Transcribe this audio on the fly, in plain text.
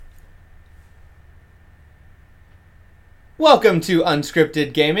Welcome to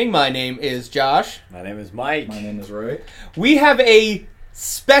Unscripted Gaming. My name is Josh. My name is Mike. My name is Ray. We have a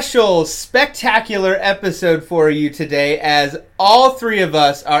special, spectacular episode for you today, as all three of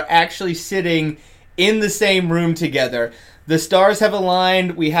us are actually sitting in the same room together. The stars have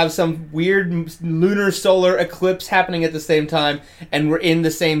aligned, we have some weird lunar solar eclipse happening at the same time, and we're in the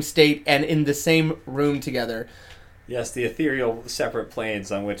same state and in the same room together. Yes, the ethereal separate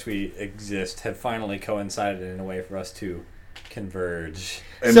planes on which we exist have finally coincided in a way for us to converge.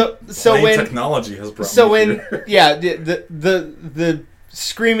 And So when technology has brought So me when here. yeah, the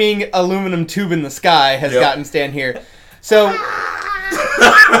screaming aluminum tube in the sky has gotten Stan here. So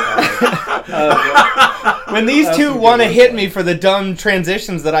when these two want to hit me for the dumb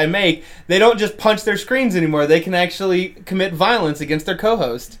transitions that I make, they don't just punch their screens anymore. They can actually commit violence against their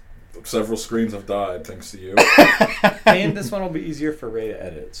co-host. Several screens have died thanks to you. And this one will be easier for Ray to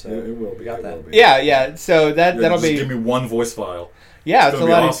edit, so it will be. We got it that. will be. Yeah. So that'll Just be give me one voice file. yeah. It's It's a gonna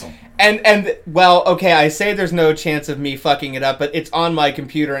be lot awesome. And well, okay. I say there's no chance of me fucking it up, but it's on my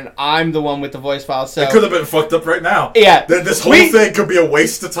computer, and I'm the one with the voice file. So It could have been fucked up right now. Yeah. This whole thing could be a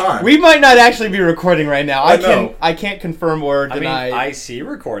waste of time. we might not actually be recording right now. I know. I can't confirm or I mean, deny. I see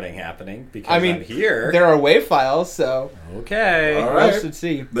recording happening because I mean, I'm here. There are WAV files, so Okay. All I right. should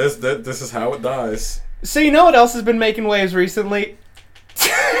see. This is how it dies. So you know what else has been making waves recently?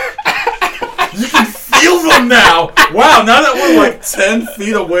 You can feel them now. Wow, now that we're like 10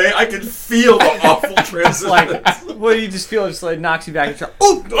 feet away, I can feel the awful transition. Like, well, you just feel it just like knocks you back and you're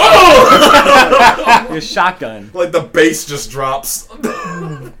Oh! your shotgun. Like the bass just drops.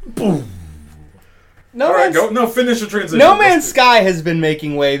 Boom. No All right, Man's, go. No, finish your transition. No Man's Sky has been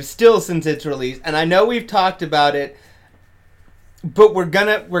making waves still since its release, and I know we've talked about it, but we're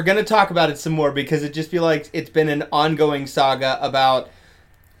gonna talk about it some more because it just feels like it's been an ongoing saga about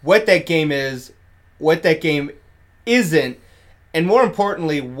what that game is, what that game isn't, and more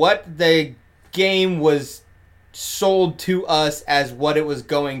importantly, what the game was sold to us as what it was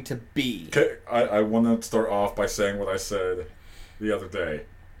going to be. Okay, I want to start off by saying what I said the other day.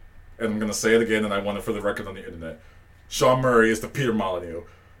 And I'm going to say it again, and I want it for the record on the internet. Sean Murray is the Peter Molyneux.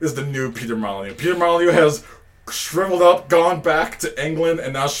 Is the new Peter Molyneux. Peter Molyneux has shriveled up, gone back to England,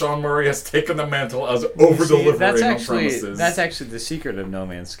 and now Sean Murray has taken the mantle as over-delivering on premises. That's actually the secret of No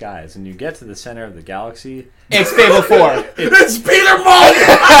Man's Sky. Is when you get to the center of the galaxy. It's Fable 4. It's Peter Molyneux!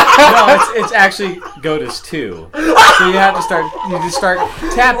 No, it's actually Godus 2. So you have to start. You just start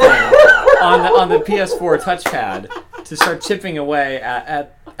tapping on the PS4 touchpad to start chipping away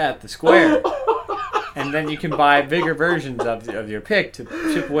at the square, and then you can buy bigger versions of your pick to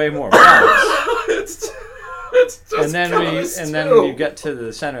chip away more blocks. It's just And then Godus when you get to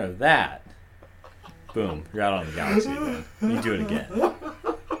the center of that, boom, you're out on the galaxy again. You do it again.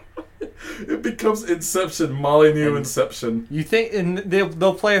 It becomes Inception, Molyneux Inception. You think, and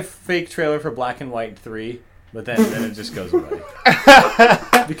they'll play a fake trailer for Black and White 3, but then it just goes away.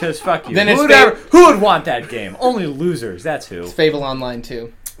 Because fuck you. Then Who would want that game? Only losers. That's who. It's Fable Online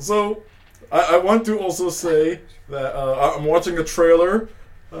 2. So, I want to also say that I'm watching a trailer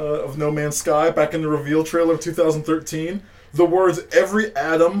of No Man's Sky, back in the reveal trailer of 2013. The words every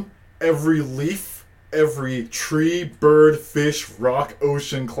atom, every leaf, every tree, bird, fish, rock,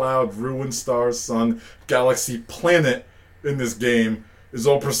 ocean, cloud, ruin, star, sun, galaxy, planet in this game is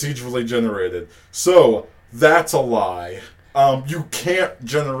all procedurally generated. So, that's a lie. You can't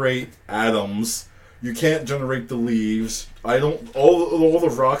generate atoms. You can't generate the leaves. All the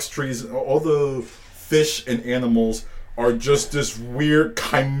rocks, trees, all the fish and animals are just this weird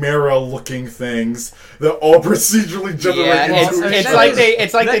chimera-looking things that all procedurally generate. Yeah,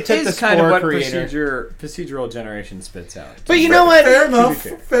 it's like they took the kind of Spore what creator. procedural generation spits out. But you know what? Fair enough.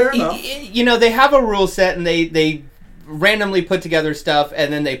 Fair enough. You know, they have a rule set, and they randomly put together stuff,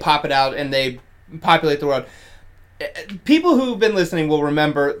 and then they pop it out, and they populate the world. People who've been listening will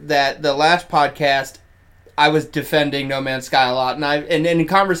remember that the last podcast, I was defending No Man's Sky a lot, and in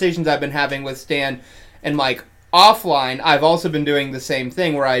conversations I've been having with Stan and Mike offline, I've also been doing the same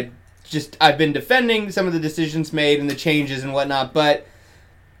thing where I've been defending some of the decisions made and the changes and whatnot, but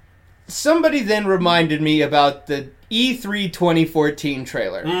somebody then reminded me about the E3 2014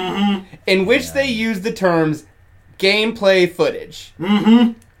 trailer, in which they used the terms gameplay footage.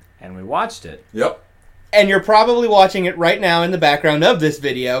 Mm-hmm. And we watched it. Yep. And you're probably watching it right now in the background of this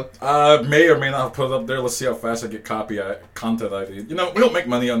video. May or may not have put it up there. Let's see how fast I get content ID. You know, we don't make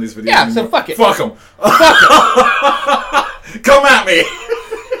money on these videos Yeah, anymore. so fuck it. Fuck them. Come at me.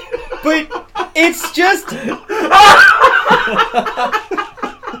 But it's just...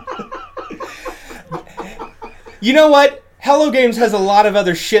 You know what? Hello Games has a lot of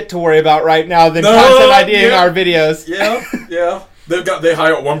other shit to worry about right now than content IDing our videos. Yeah. They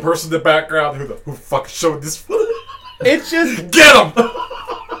hire one person in the background who fucking showed this footage. It's just Get him.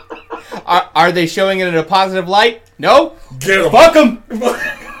 Are they showing it in a positive light? No. Get him. Fuck them.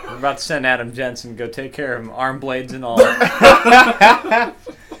 We're about to send Adam Jensen go take care of him, arm blades and all.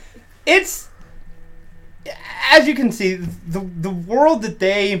 It's, as you can see, the world that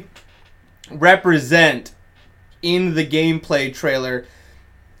they represent in the gameplay trailer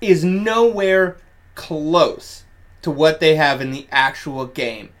is nowhere close to what they have in the actual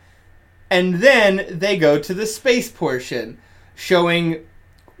game. And then they go to the space portion, showing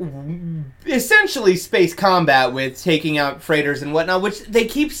essentially space combat with taking out freighters and whatnot, which they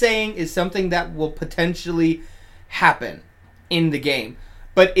keep saying is something that will potentially happen in the game.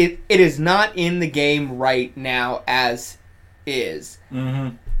 But it is not in the game right now as is.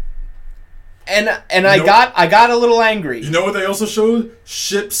 Mm-hmm. And I got a little angry. You know what they also showed?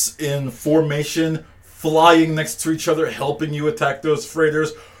 Ships in formation, flying next to each other, helping you attack those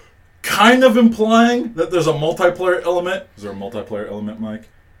freighters. Kind of implying that there's a multiplayer element. Is there a multiplayer element, Mike?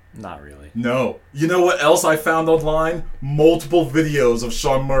 Not really. No. You know what else I found online? Multiple videos of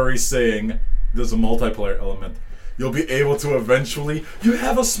Sean Murray saying there's a multiplayer element. You'll be able to eventually... You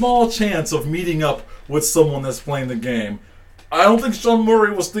have a small chance of meeting up with someone that's playing the game. I don't think Sean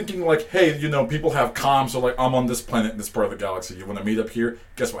Murray was thinking like, hey, people have comms, so like, I'm on this planet in this part of the galaxy. You want to meet up here?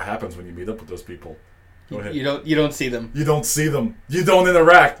 Guess what happens when you meet up with those people? Go ahead. You don't see them. You don't see them. You don't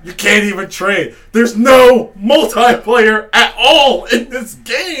interact. You can't even trade. There's no multiplayer at all in this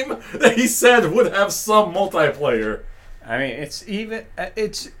game that he said would have some multiplayer. I mean,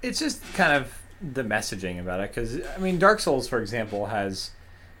 it's just kind of the messaging about it, because I mean, Dark Souls, for example, has,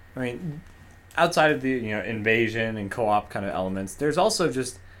 I mean, outside of the invasion and co-op kind of elements, there's also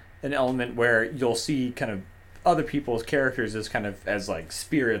just an element where you'll see kind of other people's characters as kind of as like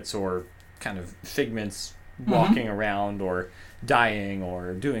spirits or kind of figments walking around or dying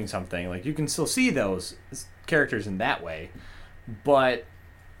or doing something. Like, you can still see those characters in that way, but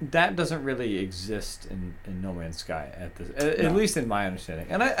that doesn't really exist in No Man's Sky at least in my understanding.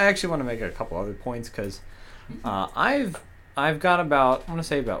 And I actually want to make a couple other points, because I've got about, I want to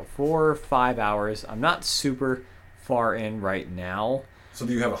say about 4 or 5 hours. I'm not super far in right now. So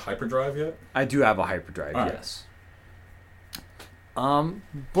do you have a hyperdrive yet? I do have a hyperdrive, yes.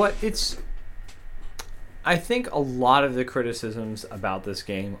 But it's... I think a lot of the criticisms about this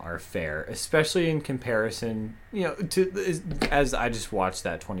game are fair, especially in comparison, to as I just watched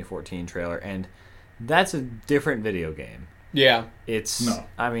that 2014 trailer, and that's a different video game. Yeah,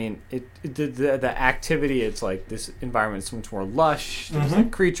 I mean, the activity. It's like this environment is much more lush. There's like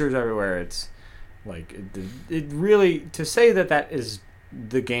creatures everywhere. It's like it really, to say that is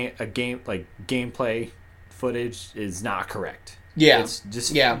gameplay footage is not correct. Yeah, it's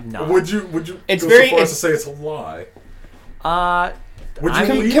just not. Would you? It's go very so far as to say it's a lie. Would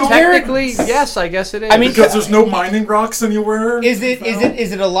you technically, yes, I guess it is. I mean, because there's no mining rocks anywhere. Is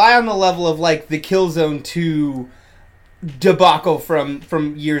it a lie on the level of like the Killzone 2 debacle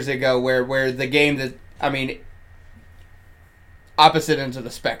from years ago, where the game that, I mean, opposite ends of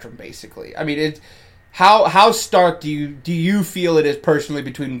the spectrum, basically. I mean, it's how stark do you feel it is personally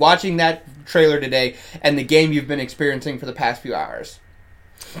between watching that trailer today and the game you've been experiencing for the past few hours?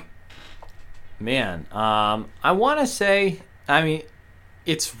 Man, I want to say, I mean,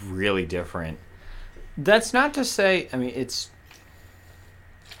 it's really different. That's not to say, I mean,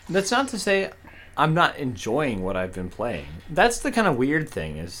 that's not to say I'm not enjoying what I've been playing. That's the kind of weird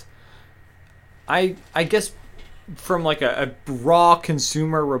thing is, I guess from like a raw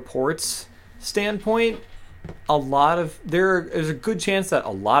consumer reports standpoint, there's a good chance that a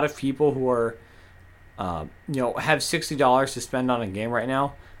lot of people who are, have $60 to spend on a game right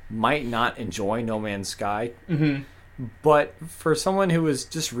now might not enjoy No Man's Sky. Mm-hmm. But for someone who was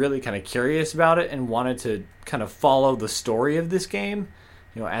just really kind of curious about it and wanted to kind of follow the story of this game,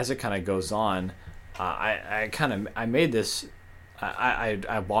 as it kind of goes on, I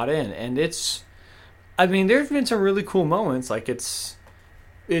bought in, and it's, I mean, there's been some really cool moments. Like it's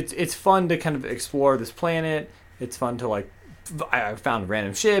fun to kind of explore this planet. It's fun to like, I found a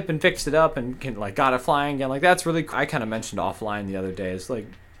random ship and fixed it up and got it flying again. Like, that's really cool. I kind of mentioned offline the other day. It's like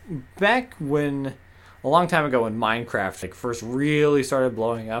back when, a long time ago, when Minecraft first really started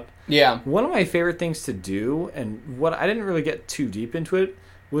blowing up. Yeah. One of my favorite things to do, and what I didn't really get too deep into it,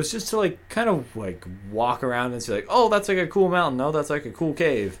 was just to kind of walk around and say oh, that's a cool mountain. No, that's a cool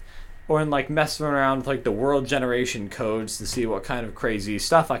cave. Or messing around with the world generation codes to see what kind of crazy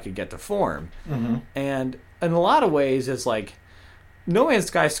stuff I could get to form. Mm-hmm. And in a lot of ways, it's No Man's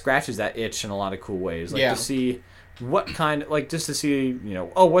Sky scratches that itch in a lot of cool ways. To see what kind, like, just to see,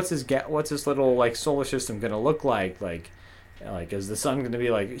 what's this little, like, solar system going to look like? Like, is the sun going to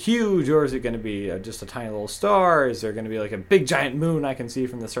be, like, huge, or is it going to be just a tiny little star? Is there going to be, like, a big giant moon I can see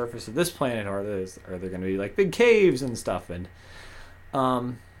from the surface of this planet? Or are there going to be, like, big caves and stuff? And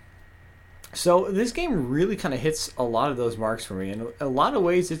so this game really kind of hits a lot of those marks for me. In a lot of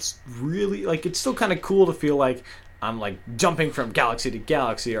ways, it's really, like, it's still kind of cool to feel like I'm, like, jumping from galaxy to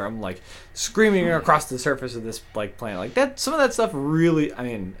galaxy, or I'm, like, screaming across the surface of this, like, planet. Like, that, some of that stuff really, I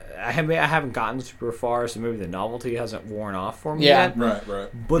mean, I haven't gotten super far, so maybe the novelty hasn't worn off for me yet. Right.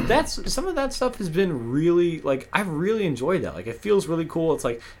 But some of that stuff has been really, like, I've really enjoyed that. Like, it feels really cool. It's,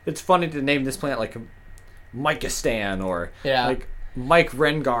 like, it's funny to name this planet, like, Michistan, or, like, Mike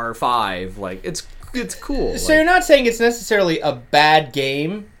Rengar 5. Like, it's cool. So you're not saying it's necessarily a bad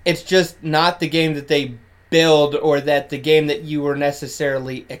game. It's just not the game that they build, or that the game that you were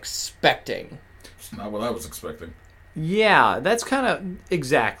necessarily expecting. It's not what I was expecting. Yeah, that's kind of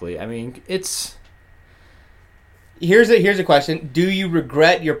exactly. I mean, it's. Here's a question: do you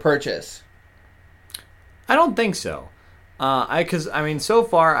regret your purchase? I don't think so. Because so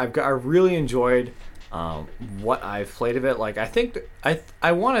far I really enjoyed what I've played of it. Like, I think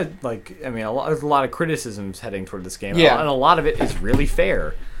I want to, like, there's a lot of criticisms heading toward this game, and a lot of it is really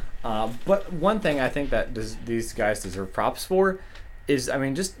fair. But one thing I think that these guys deserve props for is,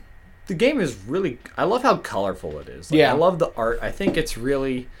 just the game is really. I love how colorful it is. Like, I love the art. I think it's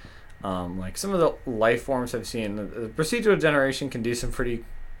really like some of the life forms I've seen. The procedural generation can do some pretty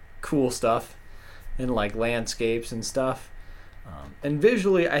cool stuff in, like, landscapes and stuff. And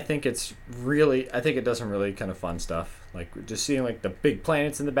visually, I think it does some really kind of fun stuff. Like, just seeing, like, the big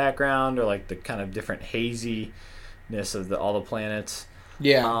planets in the background, or, like, the kind of different haziness of all the planets.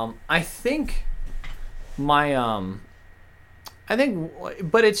 Yeah. I think but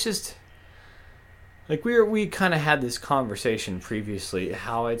it's just, like, we kind of had this conversation previously,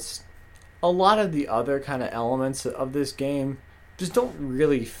 how it's a lot of the other kind of elements of this game just don't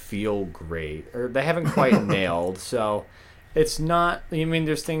really feel great, or they haven't quite nailed. So it's not.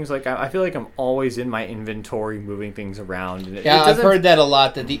 There's things like, I feel like I'm always in my inventory moving things around. And I've heard that a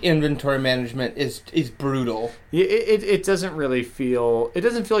lot. That the inventory management is brutal. It doesn't really feel. It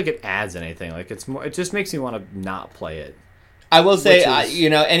doesn't feel like it adds anything. Like, it's more. It just makes me want to not play it. I will say,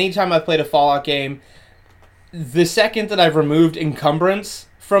 anytime I've played a Fallout game, the second that I've removed encumbrance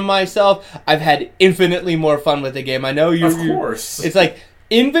from myself, I've had infinitely more fun with the game. I know you. Of course. It's like,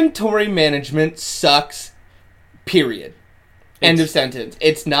 inventory management sucks. Period. End of sentence.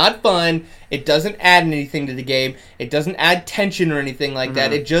 It's not fun. It doesn't add anything to the game. It doesn't add tension or anything like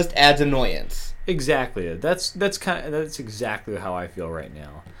that. It just adds annoyance. Exactly. That's exactly how I feel right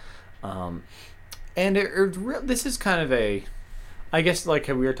now. And this is kind of a, I guess, like,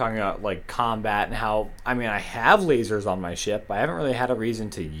 we were talking about, like, combat and how, I have lasers on my ship. I haven't really had a reason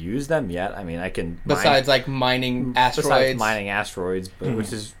to use them yet. I can besides mining asteroids, but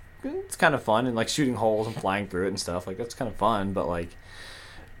which is. It's kind of fun, and, like, shooting holes and flying through it and stuff. Like, that's kind of fun, but, like,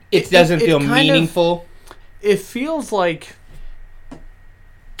 it doesn't feel meaningful. It feels like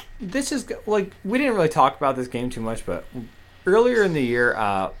this is, like, we didn't really talk about this game too much, but earlier in the year,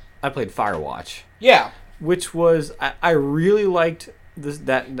 I played Firewatch. Yeah, which was, I really liked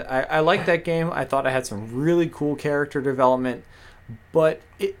I liked that game. I thought I had some really cool character development, but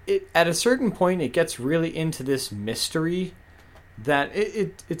it at a certain point it gets really into this mystery that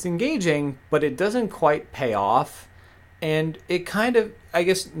it's engaging, but it doesn't quite pay off, and it kind of, I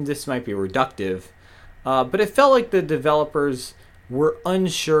guess this might be reductive, but it felt like the developers were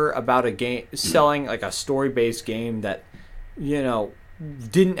unsure about a game, selling, like, a story-based game that,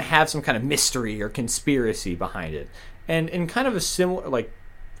 didn't have some kind of mystery or conspiracy behind it. And in kind of a similar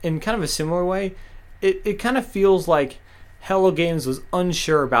way, it kind of feels like Hello Games was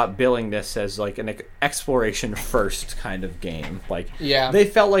unsure about billing this as, like, an exploration first kind of game. Like, they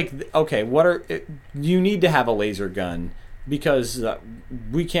felt like, okay, you need to have a laser gun, because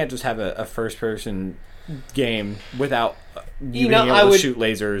we can't just have a first person game without you being able to shoot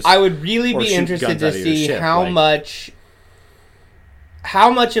lasers. I would really be interested to see how much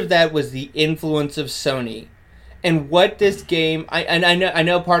of that was the influence of Sony. And what this game, I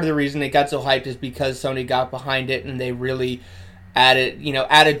know part of the reason it got so hyped is because Sony got behind it and they really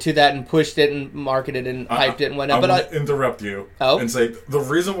added to that and pushed it and marketed and hyped it and whatnot. I'm going to interrupt you and say the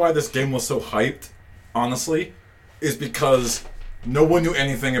reason why this game was so hyped, honestly, is because no one knew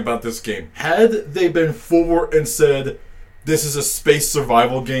anything about this game. Had they been forward and said, this is a space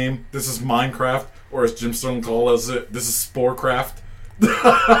survival game, this is Minecraft, or as Jim Sterling calls it, this is Sporecraft.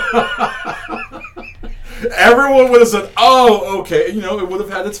 Everyone would have said, "Oh, okay." You know, it would have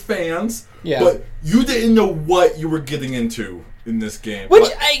had its fans. Yeah. But you didn't know what you were getting into in this game. Which,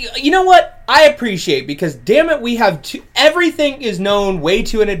 you know what? I appreciate, because damn it, we have everything is known way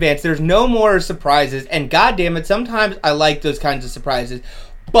too in advance. There's no more surprises, and god damn it, sometimes I like those kinds of surprises.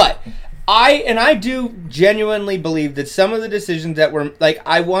 But I do genuinely believe that some of the decisions that were, like,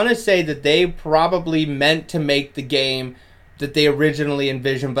 I want to say that they probably meant to make the game that they originally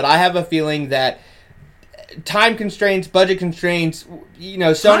envisioned, but I have a feeling that time constraints, budget constraints, you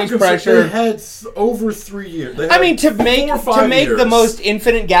know, Sony's pressure. They had over 3 years. I mean, to make years. the most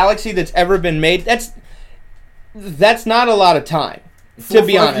infinite galaxy that's ever been made, that's not a lot of time, to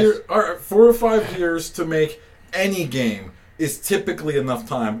be honest. 4 or 5 years to make any game is typically enough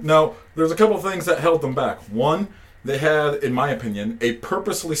time. Now, there's a couple of things that held them back. One, they had, in my opinion, a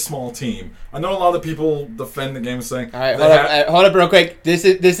purposely small team. I know a lot of people defend the game saying... All right, hold up real quick. This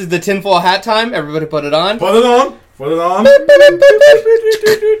is the tinfoil hat time. Everybody put it on. Put it on. Put it on.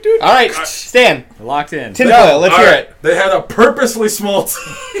 All right, Stan. We're locked in. Tinfoil, let's hear it. They had a purposely small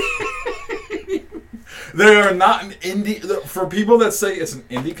team. They are not an indie... For people that say it's an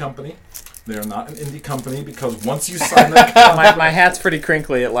indie company... They are not an indie company, because once you sign that contract... my hat's pretty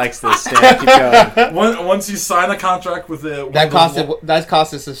crinkly. It likes this. Stan, keep going. Once you sign a contract with it... That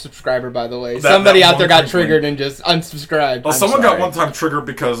cost us a subscriber, by the way. Somebody out there got triggered and just unsubscribed. Well, someone got one time triggered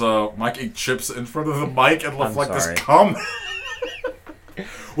because Mike ate chips in front of the mic and left this cum.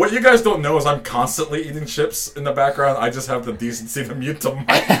 What you guys don't know is I'm constantly eating chips in the background. I just have the decency to mute the mic.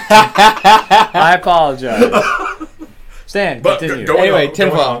 I apologize. Stan, continue. Anyway,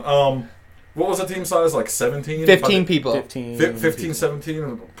 tinfoil. What was the team size? Like 17? 15 people. 15,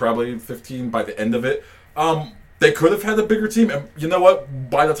 17, probably 15 by the end of it. They could have had a bigger team. And you know what?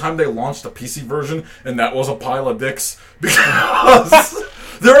 By the time they launched the PC version, and that was a pile of dicks. Because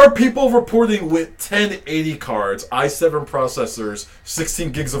there are people reporting with 1080 cards, i7 processors,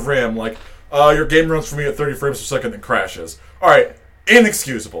 16 gigs of RAM, like, your game runs for me at 30 frames per second and crashes. Alright,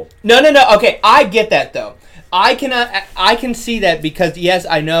 inexcusable. No. Okay, I get that, though. I can see that, because, yes,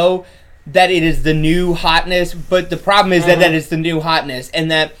 I know that it is the new hotness, but the problem is that it's the new hotness, and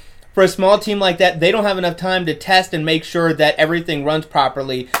that for a small team like that, they don't have enough time to test and make sure that everything runs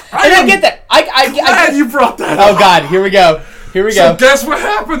properly. I get that. I glad you brought that up. Oh, God, here we go. So guess what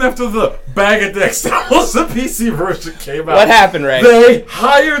happened after the bag of dicks that was the PC version came out? What happened, Ray? They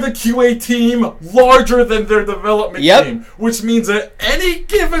hired a QA team larger than their development team, which means at any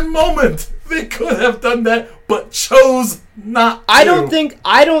given moment they could have done that, but chose not to. I don't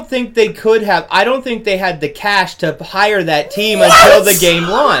think they could have. I don't think they had the cash to hire that team until the game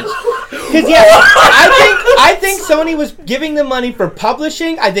launched. Because I think Sony was giving them money for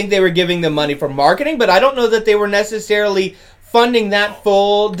publishing. I think they were giving them money for marketing, but I don't know that they were necessarily funding that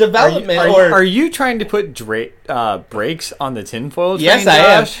full development. Are you trying to put brakes on the tinfoil train, Yes, I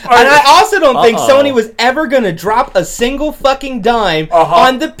am. And I also don't think Sony was ever going to drop a single fucking dime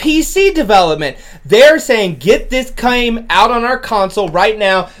on the PC development. They're saying, get this game out on our console right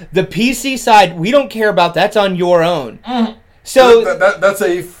now. The PC side, we don't care about. That's on your own. So that's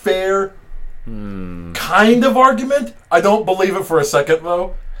a fair kind of argument. I don't believe it for a second,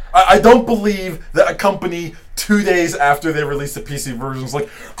 though. I don't believe that a company 2 days after they released the PC version is like,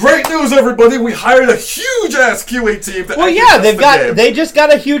 great news, everybody! We hired a huge ass QA team. They just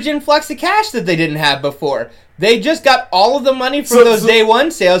got a huge influx of cash that they didn't have before. They just got all of the money from those day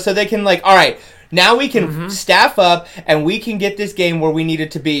one sales, so they can all right. Now we can staff up and we can get this game where we need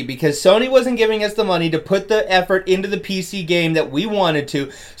it to be, because Sony wasn't giving us the money to put the effort into the PC game that we wanted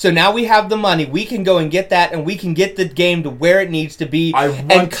to. So now we have the money. We can go and get that, and we can get the game to where it needs to be,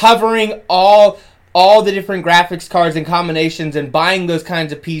 and covering all the different graphics cards and combinations and buying those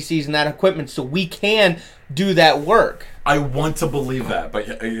kinds of PCs and that equipment so we can do that work. I want to believe that, but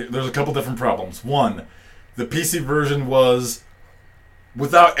there's a couple different problems. One, the PC version was,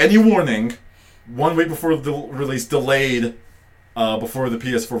 without any warning, 1 week before the release, delayed before the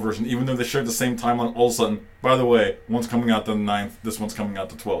PS4 version, even though they shared the same timeline. All of a sudden, by the way, one's coming out the 9th, this one's coming out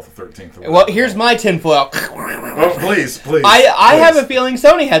the 12th or 13th. Well, here's my tinfoil. Oh, please. I have a feeling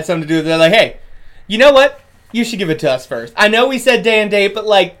Sony had something to do with it. They're like, hey, you know what? You should give it to us first. I know we said day and date, but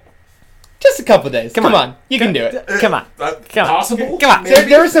just a couple days. Come on. You can do it. Come on. Possible? Come on.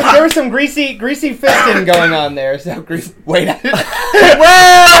 There was some greasy fisting going on there. So wait.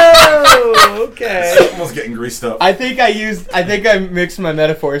 Whoa! Okay. Someone's getting greased up. I think I mixed my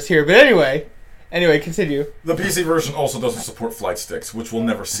metaphors here, but anyway, Anyway, continue. The PC version also doesn't support flight sticks, which will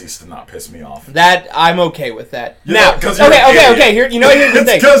never cease to not piss me off. That I'm okay with that. You Now, know, 'cause you're an idiot. okay. Here's the thing.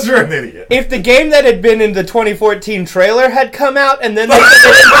 It's because you're an idiot. If the game that had been in the 2014 trailer had come out and then they said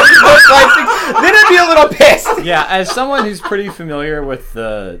they didn't support flight sticks, then I'd be a little pissed. Yeah, as someone who's pretty familiar with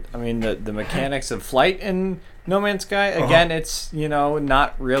the mechanics of flight in No Man's Sky, again, it's,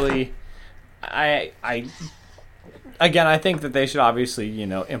 not really. I think that they should obviously,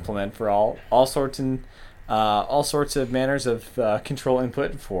 implement for all sorts of manners of control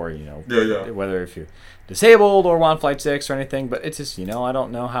input for, whether if you're disabled or want flight sticks or anything. But it's just, I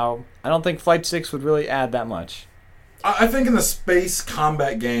don't know how. I don't think flight sticks would really add that much. I think in a space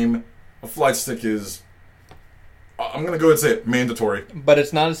combat game, a flight stick is. I'm gonna go ahead and say it, mandatory. But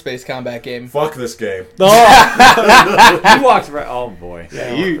it's not a space combat game. Fuck this game. Oh, you walked right. Oh boy,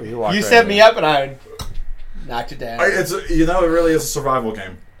 Yeah, you you walked set right me in. up and I knocked it down. It really is a survival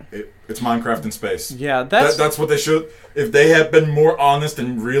game. It's Minecraft in space. Yeah, that's what they should. If they had been more honest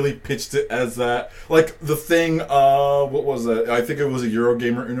and really pitched it as that, like the thing. What was that? I think it was a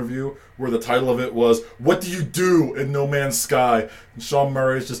Eurogamer interview where the title of it was "What do you do in No Man's Sky?" And Sean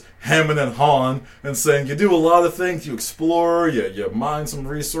Murray is just hemming and hawing and saying, "You do a lot of things. You explore. You mine some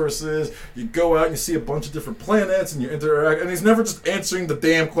resources. You go out and you see a bunch of different planets and you interact." And he's never just answering the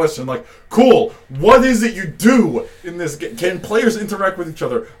damn question like, "Cool, what is it you do in this game? Can players interact with each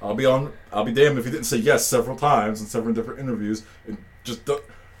other?" I'll be damned if he didn't say yes several times in several different interviews. And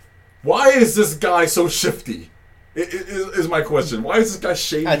why is this guy so shifty? Is my question. Why is this guy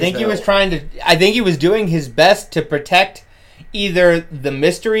shady? I think he was doing his best to protect either the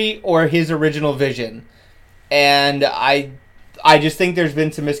mystery or his original vision. And I just think there's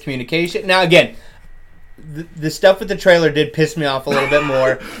been some miscommunication. Now, again, the stuff with the trailer did piss me off a little bit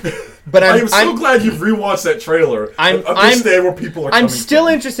more. But I'm so glad you've rewatched that trailer. I understand where people are coming from. I'm still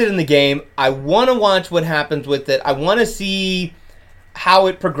interested in the game. I want to watch what happens with it. I want to see how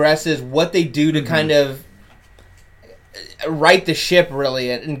it progresses, what they do to kind of right the ship,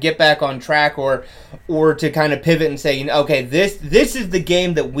 really, and get back on track, or to kind of pivot and say, okay, this is the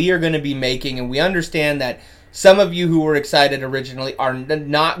game that we are going to be making, and we understand that some of you who were excited originally are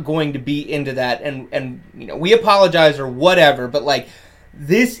not going to be into that, and we apologize or whatever, but like,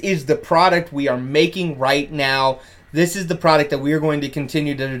 this is the product we are making right now. This is the product that we are going to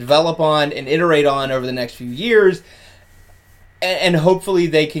continue to develop on and iterate on over the next few years, and hopefully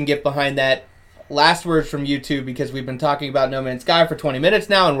they can get behind that. Last words from you two, because we've been talking about No Man's Sky for 20 minutes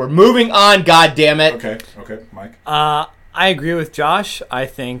now, and we're moving on, God damn it. Okay, Mike. I agree with Josh. I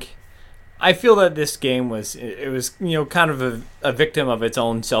feel that this game was kind of a victim of its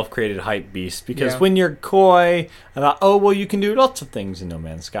own self-created hype beast, because when you're coy about, you can do lots of things in No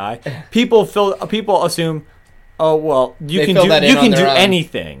Man's Sky, people assume, you can do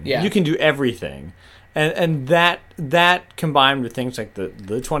anything. Yeah. You can do everything. And that combined with things like the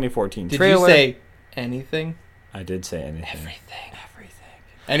 2014 trailer. Did you say anything? I did say anything. Everything.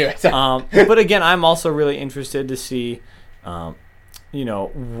 Anyway, but again, I'm also really interested to see,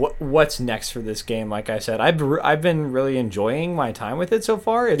 what's next for this game. Like I said, I've been really enjoying my time with it so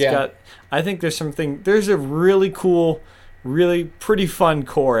far. I think there's a really cool, really pretty fun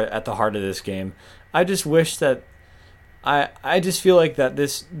core at the heart of this game. I just wish that. I just feel like that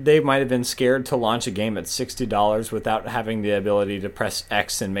they might have been scared to launch a game at $60 without having the ability to press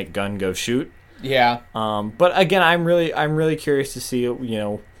X and make gun go shoot. Yeah. But again, I'm really curious to see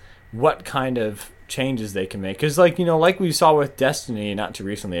what kind of changes they can make, because like we saw with Destiny not too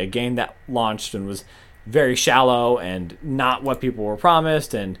recently, a game that launched and was very shallow and not what people were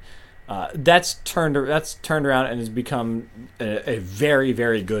promised, and that's turned around and has become a very,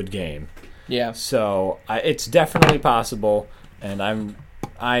 very good game. Yeah. So it's definitely possible, and I'm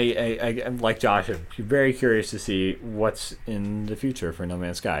like Josh, I'm very curious to see what's in the future for No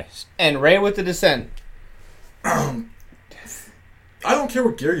Man's Sky. And Ray with the Descent. I don't care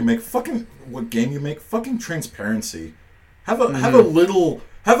what gear you make, what game you make, fucking transparency. Have a little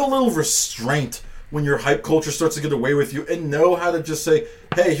restraint when your hype culture starts to get away with you, and know how to just say,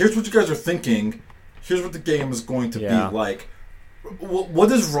 hey, here's what you guys are thinking. Here's what the game is going to be like.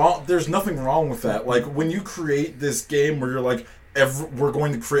 What is wrong? There's nothing wrong with that. Like, when you create this game where you're like, we're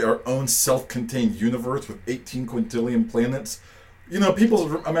going to create our own self-contained universe with 18 quintillion planets,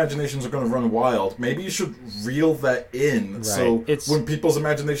 people's imaginations are going to run wild. Maybe you should reel that in. Right. So when people's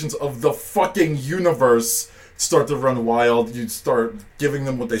imaginations of the fucking universe start to run wild, you start giving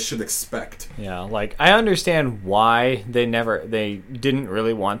them what they should expect. Yeah, like, I understand why they didn't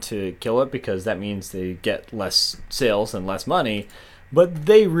really want to kill it, because that means they get less sales and less money. But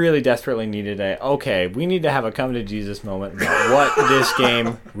they really desperately needed we need to have a come to Jesus moment about what this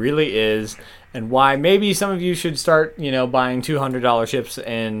game really is and why maybe some of you should start, buying $200 ships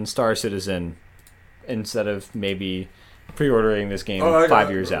in Star Citizen instead of maybe pre-ordering this game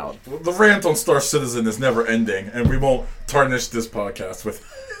 5 years out. The rant on Star Citizen is never ending, and we won't tarnish this podcast with...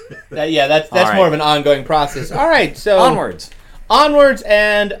 that's right. more of an ongoing process. All right, so... Onwards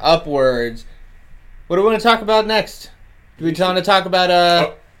and upwards. What do we want to talk about next? Do we want to talk about...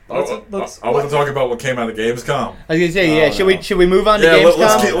 I want to talk about what came out of Gamescom. I was going to say, should we move on to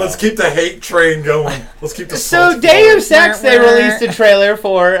Gamescom? Let's keep the hate train going. Let's keep the So, Deus Ex, they released a trailer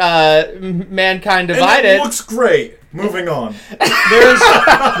for Mankind Divided. And it looks great. Moving on.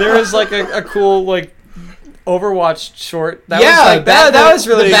 There is like a cool Overwatch short. That was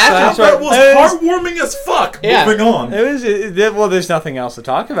really exciting. That was heartwarming as fuck. Yeah. Moving on. There's nothing else to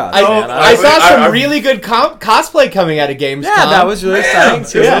talk about. I saw some really good cosplay coming out of Gamescom. Yeah, that was really exciting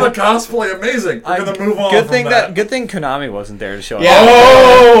too. Isn't the cosplay amazing? We're gonna move on. Good thing Konami wasn't there to show up. Yeah.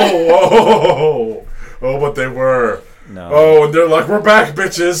 Oh, but they were. No. Oh, and they're like, we're back,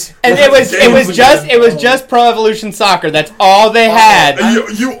 bitches. And it was just Pro Evolution Soccer. That's all they had.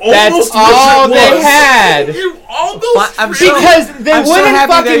 You almost That's all they had. You almost because they wouldn't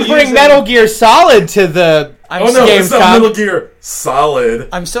fucking bring Metal Gear Solid to the Gamescom. It's not Metal Gear Solid.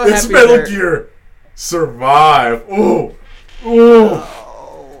 I'm so happy. It's Metal Gear Survive. Ooh.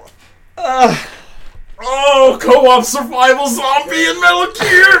 Co-op survival zombie in Metal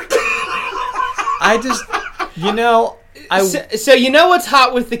Gear. So you know what's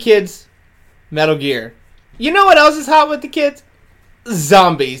hot with the kids? Metal Gear. You know what else is hot with the kids?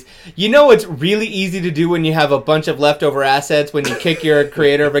 Zombies. You know what's really easy to do when you have a bunch of leftover assets when you kick your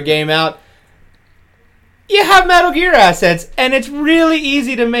creator of a game out? You have Metal Gear assets, and it's really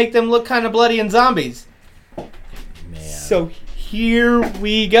easy to make them look kind of bloody and zombies. Man. So here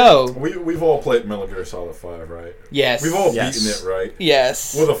we go. We've all played Metal Gear Solid 5, right? Yes. We've all beaten it, right?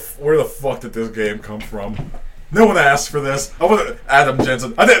 Yes. Where the fuck did this game come from? No one asked for this. Adam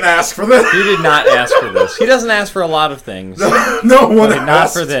Jensen. I didn't ask for this. He did not ask for this. He doesn't ask for a lot of things. No one asked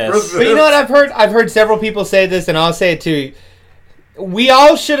not for this. But you know what I've heard? I've heard several people say this, and I'll say it too. We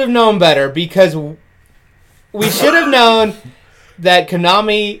all should have known better because we should have known that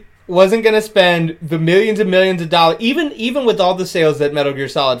Konami wasn't going to spend the millions and millions of dollars, even with all the sales that Metal Gear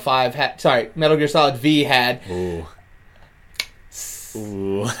Solid 5 had. Sorry, Metal Gear Solid V had. Ooh.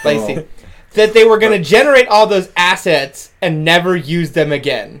 Spicy. Oh. That they were going to generate all those assets and never use them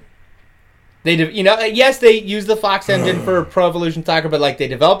again. Yes, they use the Fox engine for Pro Evolution Soccer, but they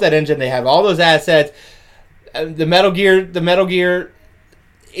developed that engine, they have all those assets. The Metal Gear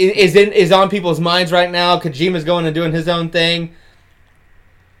is on people's minds right now. Kojima's going and doing his own thing.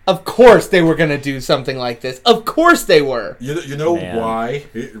 Of course they were going to do something like this. Of course they were. You know why?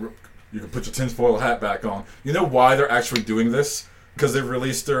 You can put your tinfoil hat back on. You know why they're actually doing this? Because they've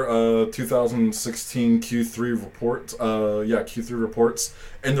released their 2016 Q3 reports. Q3 reports,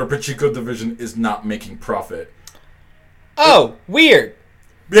 and their Pachinko division is not making profit. Oh, weird.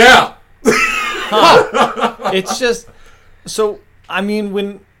 Yeah. It's just so. I mean,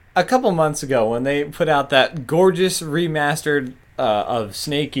 when a couple months ago, when they put out that gorgeous remastered of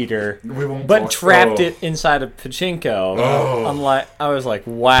Snake Eater, trapped it inside of Pachinko, I was like,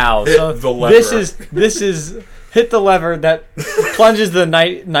 wow. This is hit the lever that plunges the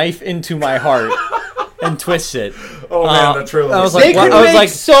knife into my heart and twists it. Oh man, that trailer! I was like, they make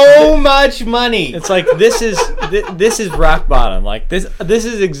so much money. It's like this is rock bottom. Like this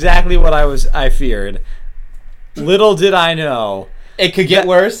is exactly what I feared. Little did I know it could get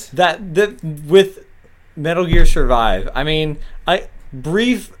worse. That with Metal Gear Survive. I mean,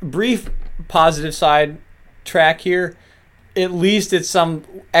 brief positive side track here. At least it's some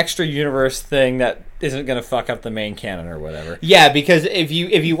extra universe thing that isn't going to fuck up the main canon or whatever. Yeah, because if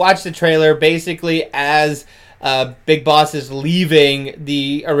you watch the trailer, basically as Big Boss is leaving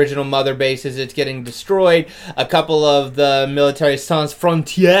the original Mother base as it's getting destroyed, a couple of the Military Sans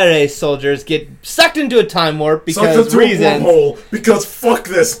Frontiere soldiers get sucked into a time warp because reasons. Because fuck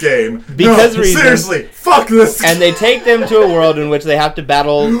this game. Because reasons. Seriously, fuck this game. And they take them to a world in which they have to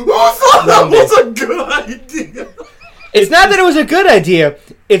battle. Who thought that was a good idea? It's not that it was a good idea,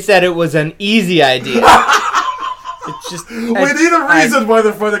 it's that it was an easy idea. It's just we need a reason why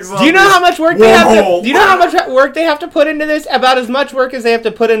they're fighting zombies. Do you know how much work they have to put into this? About as much work as they have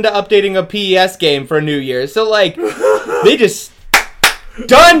to put into updating a PES game for New Year's. So they just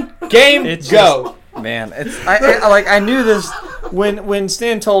done game go. Man, I knew this when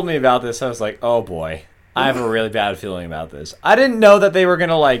Stan told me about this. I was like, oh boy, I have a really bad feeling about this. I didn't know that they were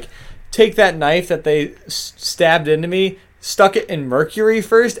gonna take that knife that they stabbed into me, stuck it in mercury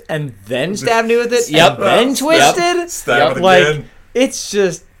first and then stabbed me with it. Yep. And then twisted. Stab it Like again. it's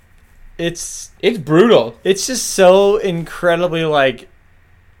just, it's brutal. It's just so incredibly like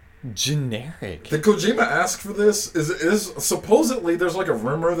generic. Did Kojima ask for this? Is supposedly there's like a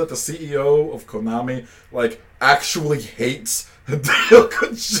rumor that the CEO of Konami like actually hates Hideo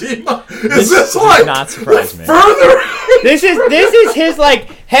Kojima. Is this does like not surprise me. further? This is his like,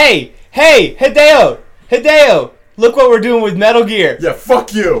 hey, Hideo, look what we're doing with Metal Gear. Yeah,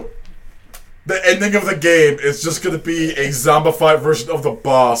 fuck you. The ending of the game is just gonna be a zombified version of the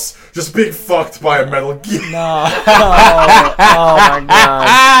boss just being fucked by a Metal Gear. No. Oh my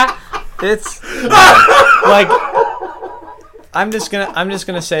god. It's like I'm just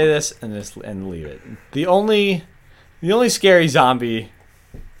gonna say this and leave it. The only scary zombie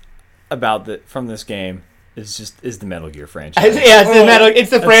from this game is the Metal Gear franchise. Yeah, it's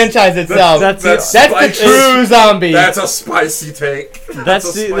the franchise itself. That's the true zombie. That's a spicy take.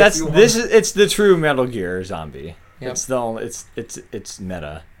 It's the true Metal Gear zombie. Yep. It's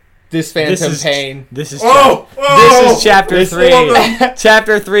meta. This Phantom Pain. This is this is chapter 3.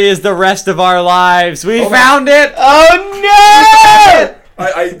 Chapter 3 is the rest of our lives. We found it. Oh no!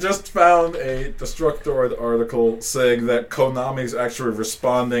 I just found a Destructoid article saying that Konami's actually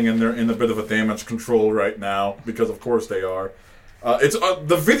responding and they're in a bit of a damage control right now because of course they are. It's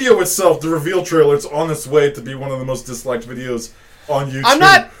the video itself, the reveal trailer. It's on its way to be one of the most disliked videos on YouTube. I'm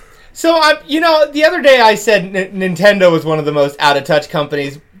not. So the other day I said Nintendo was one of the most out of touch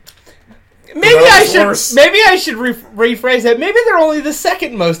companies. Maybe I should rephrase it. Maybe they're only the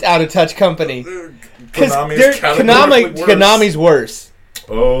second most out of touch company. Because Konami's worse.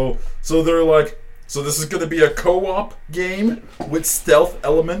 Oh, so they're like, so this is going to be a co-op game with stealth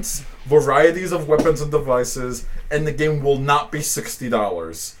elements, varieties of weapons and devices, and the game will not be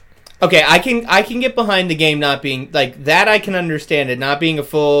 $60. Okay, I can get behind the game not being like that. I can understand it not being a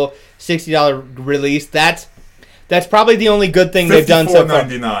full $60 release. That's probably the only good thing they've done so far.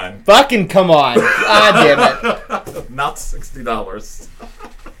 $54.99. Fucking come on! God damn it! Not $60.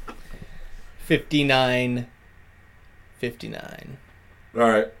 $59.59. All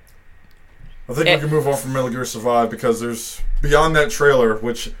right. I think we can move on from Metal Gear Survive because there's beyond that trailer,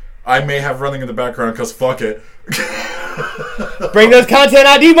 which I may have running in the background because fuck it. Bring those content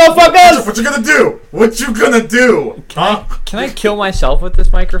ID, motherfuckers! What you gonna do? What you gonna do? Can I kill myself with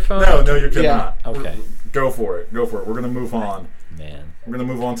this microphone? No, you cannot. Yeah. Okay. Go for it. We're gonna move on. Man. We're gonna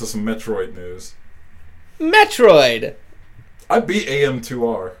move on to some Metroid news. Metroid. I beat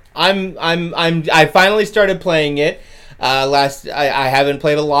AM2R. I finally started playing it. I haven't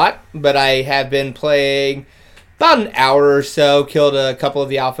played a lot, but I have been playing about an hour or so. Killed a couple of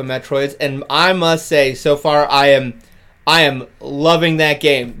the Alpha Metroids, and I must say, so far I am loving that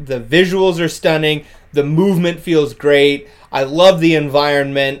game. The visuals are stunning. The movement feels great. I love the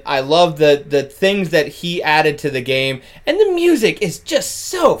environment. I love the things that he added to the game, and the music is just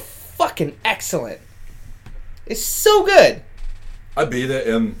so fucking excellent. It's so good. I beat it,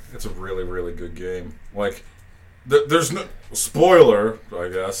 and it's a really, really good game. Like, there's no spoiler, I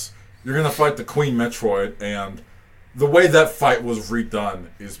guess. You're gonna fight the Queen Metroid, and the way that fight was redone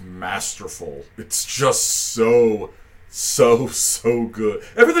is masterful. It's just so good.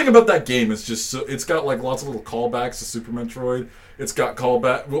 Everything about that game is just so. It's got like lots of little callbacks to Super Metroid. It's got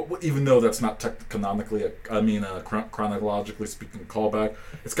callback, even though that's not chronologically speaking, callback.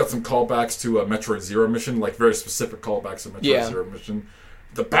 It's got some callbacks to a Metroid Zero mission, like very specific callbacks to Metroid Zero mission.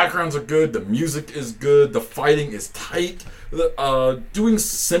 The backgrounds are good. The music is good. The fighting is tight. Doing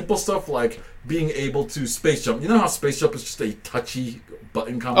simple stuff like being able to space jump. You know how space jump is just a touchy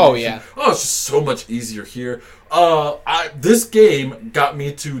button combination? Oh, yeah. Oh, it's just so much easier here. This game got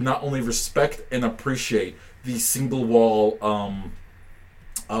me to not only respect and appreciate the single wall.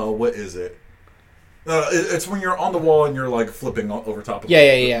 What is it? It's when you're on the wall and you're like flipping over top of it.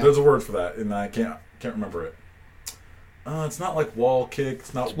 Yeah. There's a word for that, and I can't remember it. It's not like wall kick.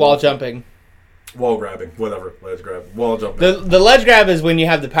 It's not wall jumping. Wall grabbing, whatever. Ledge grab, wall jumping. The ledge grab is when you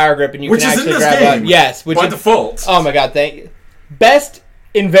have the power grip and you which can is actually in this grab game, out. Yes, which by is, default. Oh my god! Thank you. Best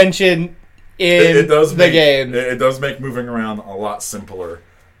invention in the game. It does make moving around a lot simpler.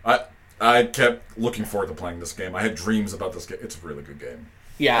 I kept looking forward to playing this game. I had dreams about this game. It's a really good game.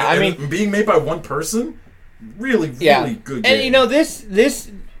 Yeah, and I mean, being made by one person, really good game. And you know this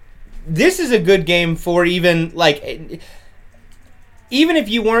is a good game for even if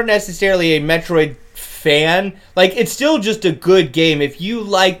you weren't necessarily a Metroid fan, like, it's still just a good game. If you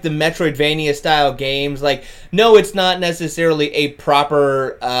like the Metroidvania style games, like, no, it's not necessarily a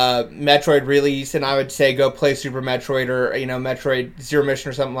proper Metroid release, and I would say go play Super Metroid or, you know, Metroid Zero Mission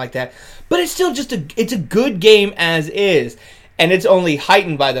or something like that. But it's still just it's a good game as is. And it's only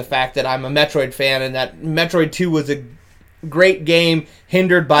heightened by the fact that I'm a Metroid fan and that Metroid 2 was a great game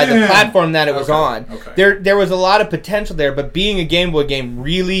hindered by the platform that it was on. Okay. There was a lot of potential there, but being a Game Boy game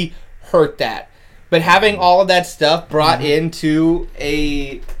really hurt that. But having all of that stuff brought into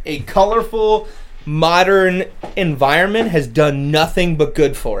a colorful, modern environment has done nothing but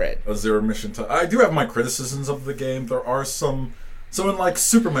good for it. A Zero Mission. I do have my criticisms of the game. There are some in like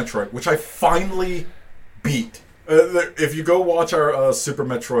Super Metroid, which I finally beat. If you go watch our Super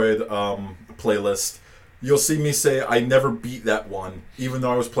Metroid playlist, you'll see me say I never beat that one, even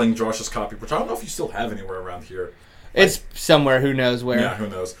though I was playing Josh's copy, which I don't know if you still have anywhere around here. It's somewhere, who knows where. Yeah, who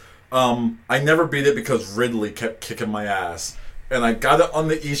knows. I never beat it because Ridley kept kicking my ass. And I got it on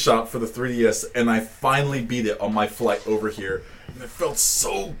the eShop for the 3DS, and I finally beat it on my flight over here. And it felt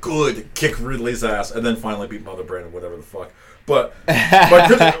so good to kick Ridley's ass, and then finally beat Mother Brain or whatever the fuck. But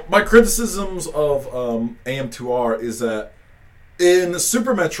my criticisms of AM2R is that in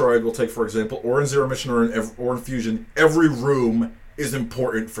Super Metroid, we'll take for example, or in Zero Mission or in Fusion, every room is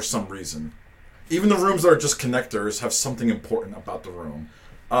important for some reason. Even the rooms that are just connectors have something important about the room.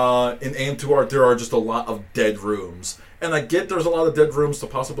 In AM2R, there are just a lot of dead rooms. And I get there's a lot of dead rooms to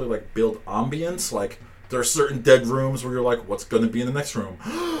possibly like build ambience. Like, there are certain dead rooms where you're like, what's going to be in the next room?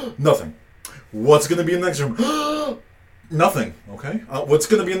 Nothing. What's going to be in the next room? Nothing. Okay. What's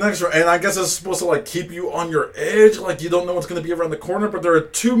going to be in the next room? And I guess it's supposed to like keep you on your edge. Like, you don't know what's going to be around the corner. But there are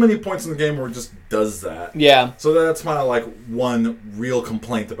too many points in the game where it just does that. Yeah. So that's my like one real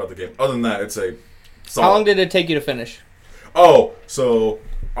complaint about the game. Other than that, it's a solid. How long did it take you to finish? Oh, so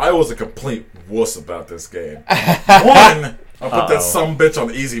I was a complete wuss about this game. One, I'll put that sumbitch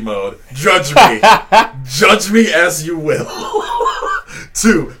on easy mode. Judge me. Judge me as you will.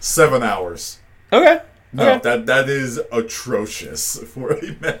 2, 7 hours. Okay. No, that is atrocious for a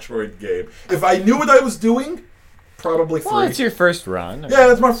Metroid game. If I knew what I was doing, probably 3. Well, it's your first run.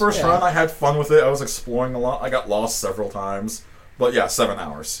 Yeah, it's my first run. I had fun with it. I was exploring a lot. I got lost several times. But yeah, 7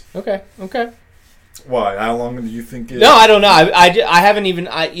 hours. Okay. Why? How long do you think it... No, I don't know. I haven't even...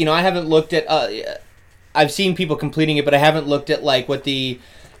 I haven't looked at... I've seen people completing it, but I haven't looked at like what the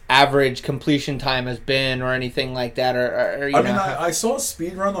average completion time has been or anything like that. Or you know. I saw a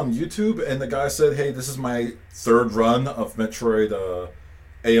speed run on YouTube, and the guy said, "Hey, this is my 3rd run of Metroid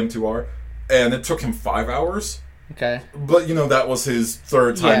AM2R," and it took him 5 hours. Okay, but that was his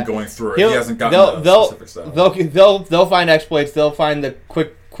 3rd time going through it. He hasn't gotten the specific stuff. They'll find exploits. They'll find the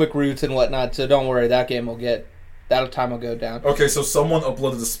quick routes and whatnot. So don't worry, that time will go down. Okay, so someone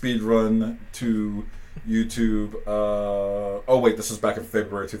uploaded a speed run to YouTube. Oh wait, this is back in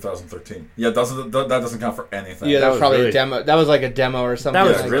February 2013. Yeah, that doesn't count for anything. Yeah, that was probably a demo. That was like a demo or something.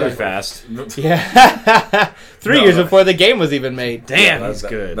 That was really fast. Yeah, 3 years before the game was even made. Damn, that's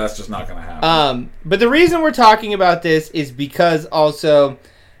good. That's just not going to happen. But the reason we're talking about this is because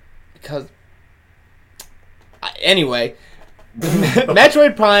anyway,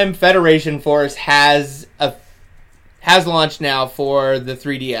 Metroid Prime Federation Force has launched now for the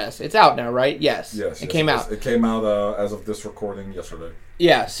 3DS. It's out now, right? Yes. Yes. It came out. It came out as of this recording yesterday.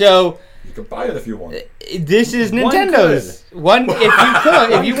 Yeah. So you can buy it if you want. This is Nintendo's one.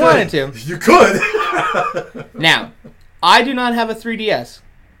 If you wanted to, you could. Now, I do not have a 3DS,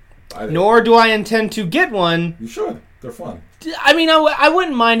 nor do I intend to get one. You should. They're fun. I mean, I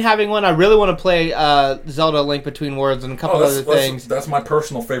wouldn't mind having one. I really want to play Zelda: Link Between Worlds and a couple other things. That's my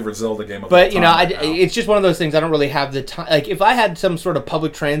personal favorite Zelda game. But it's just one of those things. I don't really have the time. Like, if I had some sort of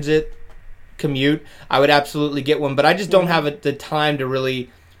public transit commute, I would absolutely get one. But I just don't have the time to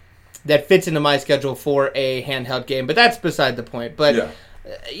really that fits into my schedule for a handheld game. But that's beside the point. But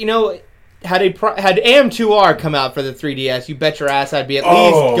had AM2R come out for the 3DS, you bet your ass I'd be at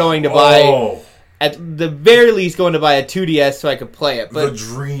least going to buy. At the very least, going to buy a 2DS so I could play it. But the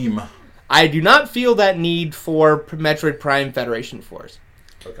dream. I do not feel that need for Metroid Prime Federation Force.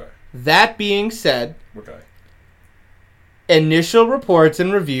 Okay. That being said, okay. Initial reports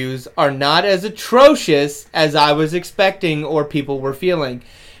and reviews are not as atrocious as I was expecting or people were feeling.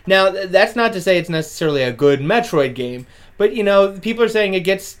 Now, that's not to say it's necessarily a good Metroid game, but people are saying it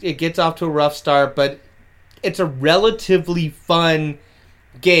gets off to a rough start, but it's a relatively fun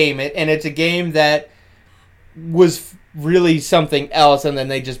game, and it's a game that was really something else, and then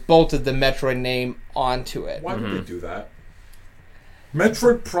they just bolted the Metroid name onto it. Why would they do that?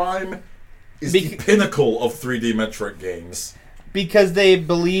 Metroid Prime is the pinnacle of 3D Metroid games. because they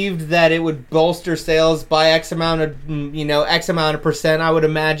believed that it would bolster sales by X amount of percent. I would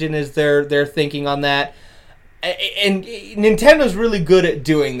imagine is their thinking on that. And Nintendo's really good at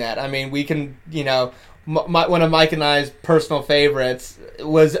doing that. I mean, we can, one of Mike and I's personal favorites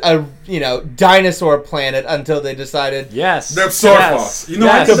was a Dinosaur Planet until they decided that's Star Fox. I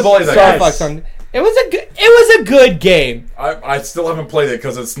need to play that Star Fox song. It was a good game. I still haven't played it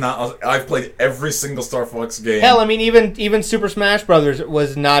because it's not. I've played every single Star Fox game. Hell, I mean, even Super Smash Brothers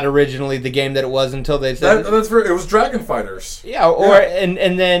was not originally the game that it was until they said it was Dragon Fighters. Yeah,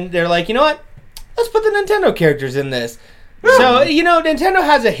 and then they're like, you know what? Let's put the Nintendo characters in this. So Nintendo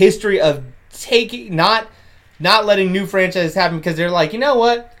has a history of not letting new franchises happen because they're like, you know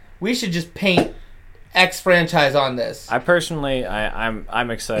what? We should just paint X franchise on this. I personally,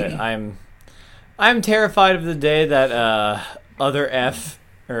 I'm excited. I'm terrified of the day that Other F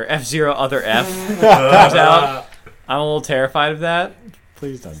or F-Zero Other F comes out. I'm a little terrified of that.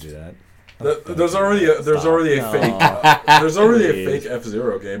 Please don't do that. There's already a fake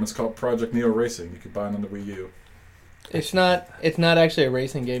F-Zero game. It's called Project Neo Racing. You can buy it on the Wii U. It's not actually a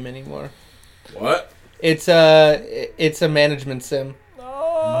racing game anymore. What? It's a management sim.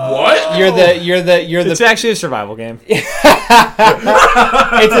 What? You're the. It's actually a survival game. It's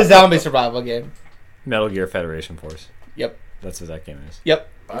a zombie survival game. Metal Gear Federation Force. Yep. That's what that game is. Yep.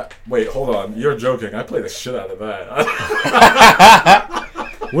 Wait, hold on. You're joking. I played the shit out of that.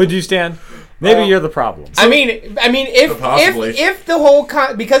 Would you, Stan? Maybe you're the problem. I mean, if the whole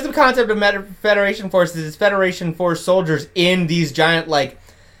because the concept of Federation Force is Federation Force soldiers in these giant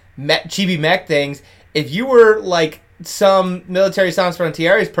chibi mech things. If you were like some Military Sans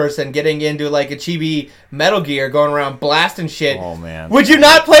Frontieres person getting into a chibi Metal Gear, going around blasting shit. Oh man! Would you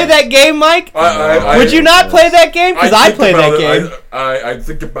not play that game, Mike? Would you not play that game? Because I played that game. I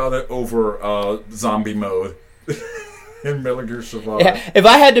think about it over zombie mode in Metal Gear Survive. Yeah, if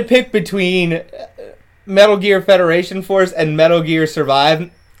I had to pick between Metal Gear Federation Force and Metal Gear Survive,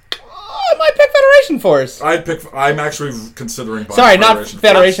 I might pick Federation Force. I'm actually considering buying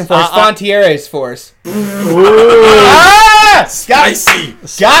Federation Force. Frontieres Force. Spicy.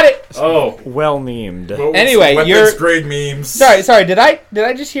 Got it. Oh, well memed. Anyway, weapons grade memes. Sorry. Did I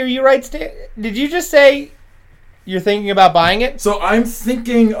just hear you right? Did you just say you're thinking about buying it? So I'm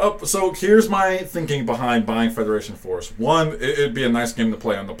thinking up. So here's my thinking behind buying Federation Force. One, it'd be a nice game to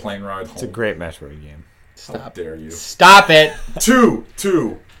play on the plane ride home. It's a great Metroid game. How dare you? Stop it. Two.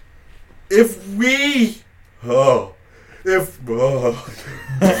 If we as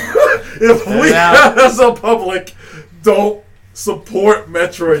a public don't support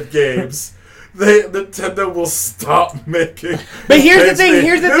Metroid games, Nintendo will stop making. But here's the thing.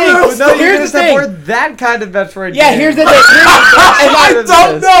 Here's the thing. That kind of Metroid. Yeah, game. here's the thing. I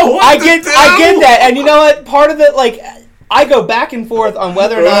don't know. I get that, and you know what? Part of it, I go back and forth on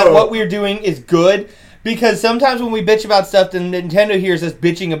whether or not what we're doing is good. Because sometimes when we bitch about stuff, then Nintendo hears us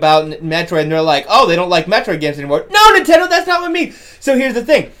bitching about Metroid, and they're like, "Oh, they don't like Metroid games anymore." No, Nintendo, that's not what I mean. So here's the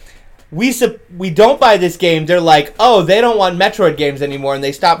thing: we don't buy this game. They're like, "Oh, they don't want Metroid games anymore," and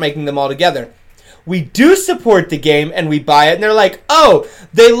they stop making them altogether. We do support the game, and we buy it, and they're like, "Oh,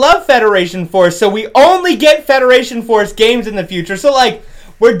 they love Federation Force, so we only get Federation Force games in the future." So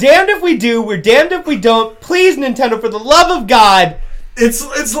we're damned if we do, we're damned if we don't. Please, Nintendo, for the love of God,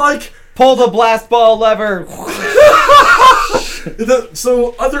 it's like. Pull the blast ball lever.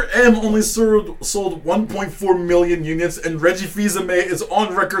 So Other M only sold 1.4 million units, and Reggie Fils-Aimé is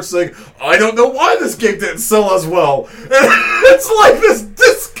on record saying, "I don't know why this game didn't sell as well." And it's like this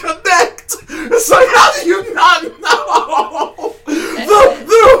disconnect. It's like, how do you not know?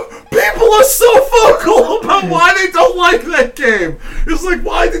 The people are so vocal about why they don't like that game. It's like,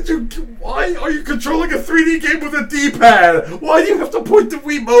 why are you controlling a 3D game with a D-pad? Why do you have to point the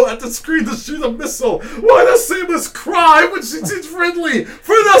Wiimote at the screen to shoot a missile? Why does Samus cry when she sees friendly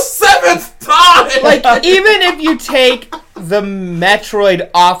for the 7th time? Even if you take the Metroid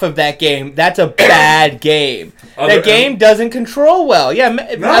off of that game, that's a bad game. That game doesn't control well. Yeah,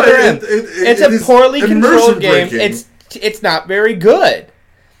 it's a poorly controlled game. It's not very good.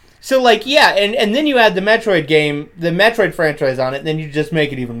 So and then you add the Metroid game, the Metroid franchise on it, and then you just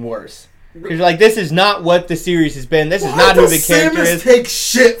make it even worse. Because you're like, this is not what the series has been. This is not who the character is. Take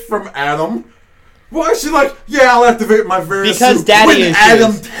shit from Adam. Why is she like, yeah, I'll activate my various because daddy issues.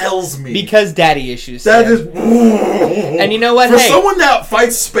 Adam tells me. Because daddy issues. That is. And you know what? For someone that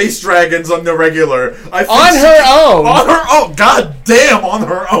fights space dragons on the regular, I think on her own. God damn, on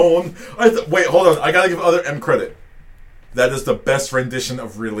her own. Wait, hold on. I gotta give Other M credit. That is the best rendition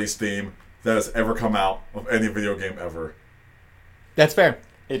of release theme that has ever come out of any video game ever. That's fair.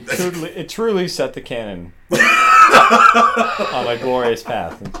 It truly set the canon on a glorious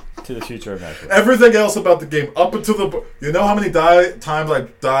path to the future of Metroid. Everything else about the game, up until the... You know how many times I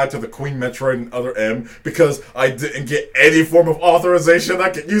died to the Queen Metroid and Other M because I didn't get any form of authorization I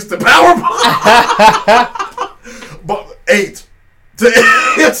could use the power bomb? But 8. To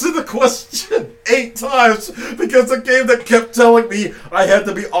answer the question 8 times because the game that kept telling me I had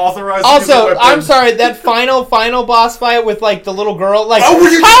to be authorized. Also, I'm sorry, that final boss fight with like the little girl, like how are you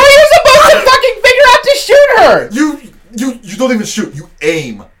supposed to fucking figure out to shoot her? You don't even shoot. You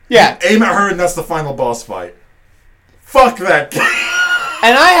aim. Yeah, you aim at her, and that's the final boss fight. Fuck that game.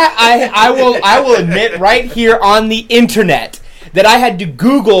 And I will admit right here on the internet that I had to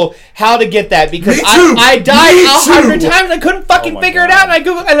Google how to get that because I died 100 times. I couldn't fucking figure it out, and I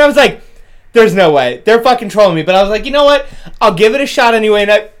Googled, and I was like, "There's no way. They're fucking trolling me." But I was like, you know what? I'll give it a shot anyway.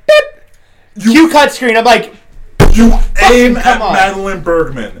 And cue cut screen. I'm like, you aim at Madeline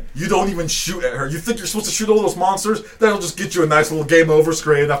Bergman. You don't even shoot at her. You think you're supposed to shoot all those monsters? That'll just get you a nice little game over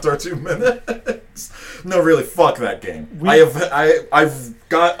screen after 2 minutes. No, really, fuck that game. I've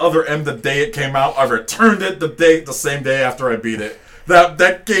got Other M the day it came out. I returned it the same day after I beat it.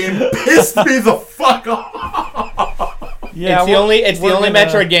 That game pissed me the fuck off. Yeah, it's the only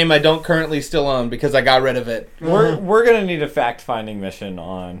Metroid game I don't currently still own because I got rid of it. We're gonna need a fact-finding mission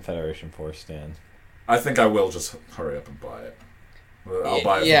on Federation Force, Stan. I think I will just hurry up and buy it. I'll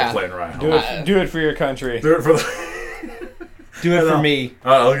buy it for the plane ride. Do it for your country. Do it for the... Do it for me.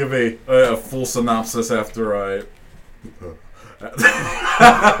 I'll give me a full synopsis after I...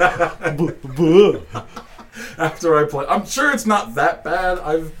 after I play. I'm sure it's not that bad.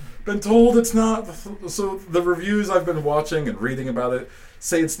 I've been told it's not. So the reviews I've been watching and reading about it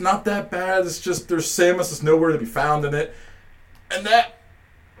say it's not that bad. It's just there's Samus is nowhere to be found in it. And that...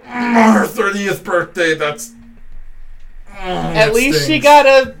 her 30th birthday, that's... At least she got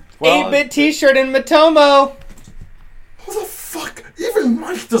a 8-bit t-shirt in Matomo. Who the fuck? Even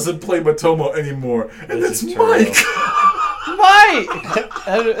Mike doesn't play Matomo anymore. And it's Mike. Mike!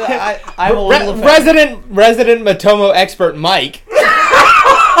 I'm a little Resident Matomo expert Mike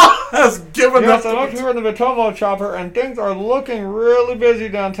has given up. I looked here in the Matomo chopper and things are looking really busy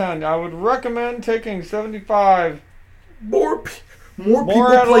downtown. I would recommend taking 75. More people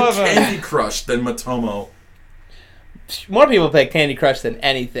play Candy Crush than Matomo. More people play Candy Crush than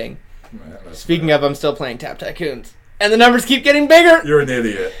anything. Speaking of, I'm still playing Tap Tycoons. And the numbers keep getting bigger. You're an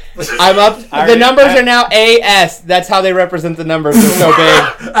idiot. I'm up. The numbers are now AS. That's how they represent the numbers. They're so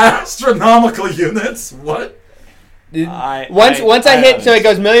big. Astronomical units? What? Once I hit, so it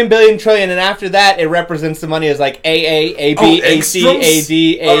goes million, billion, trillion, and after that, it represents the money as like AA, AB, AC, AD,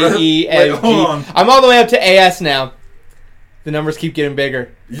 AE, AG. I'm all the way up to AS now. The numbers keep getting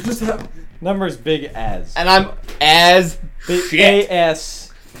bigger. You just have... Numbers big as. And I'm as shit.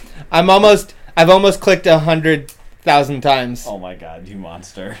 AS. I've almost clicked 100,000 times. Oh my god, you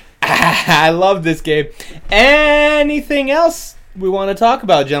monster. I love this game. Anything else we want to talk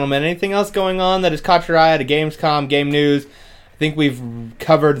about, gentlemen? Anything else going on that has caught your eye at a Gamescom, game news? I think we've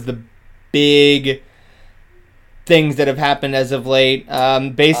covered the big things that have happened as of late.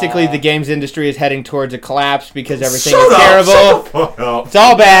 Basically, the games industry is heading towards a collapse because everything is terrible. It's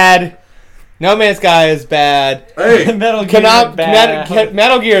all bad. No Man's Sky is bad. Hey, Metal Gear is bad.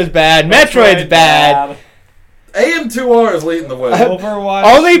 Metal Gear is bad. Metroid's bad. AM2R is leading the way.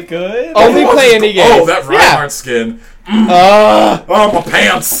 Overwatch good. Only play indie games. Oh, that Reinhardt skin. Oh, my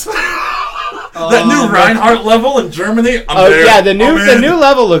pants. That new Reinhardt level in Germany. I'm there. Yeah, the new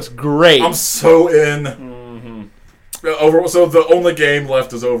level looks great. I'm so in. So the only game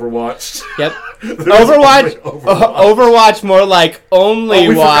left is Overwatch. Yep. Overwatch more like only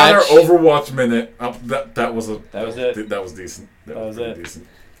we watch. Forgot our Overwatch minute. That was it. That was decent. That was it. Decent.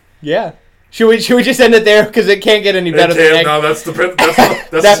 Yeah. Should we just end it there because it can't get any better than that? No, that's the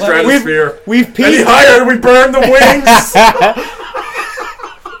stratosphere. We've peaked. Any higher, we burn the wings.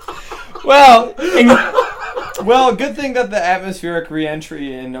 Well, good thing that the atmospheric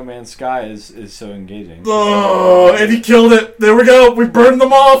re-entry in No Man's Sky is so engaging. Oh, and he killed it. There we go. We burned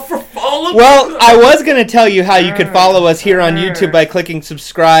them all for all of them. Well, I was going to tell you how you could follow us here on YouTube by clicking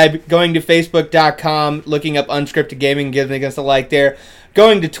subscribe, going to Facebook.com, looking up Unscripted Gaming, giving us a like there,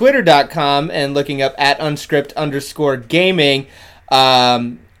 going to Twitter.com and looking up at @unscript_gaming.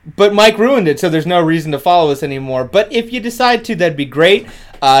 But Mike ruined it, so there's no reason to follow us anymore. But if you decide to, that'd be great.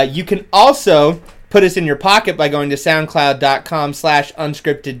 You can also put us in your pocket by going to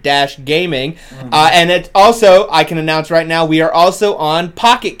soundcloud.com/unscripted-gaming. And it's also, I can announce right now, we are also on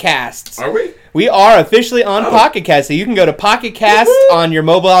Pocket Casts. Are we? We are officially on Pocket Cast. So you can go to Pocket Cast on your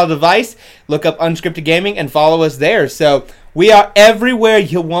mobile device, look up Unscripted Gaming, and follow us there. So We are everywhere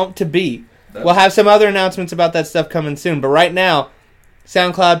you want to be. We'll have some other announcements about that stuff coming soon. But right now,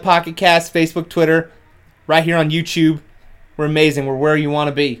 SoundCloud, Pocket Cast, Facebook, Twitter, right here on YouTube. We're amazing. We're where you want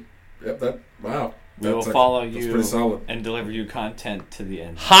to be. Yep, wow. We will follow that's you pretty solid. and deliver you content to the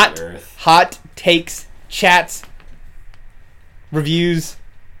end of the earth. Hot takes, chats, reviews,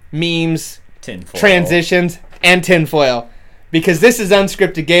 memes, Tinfoil. transitions, and tinfoil. Because this is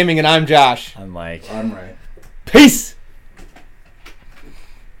Unscripted Gaming, and I'm Josh. I'm Mike. I'm right. Peace!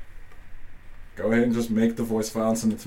 Go ahead and just make the voice file and send it to me.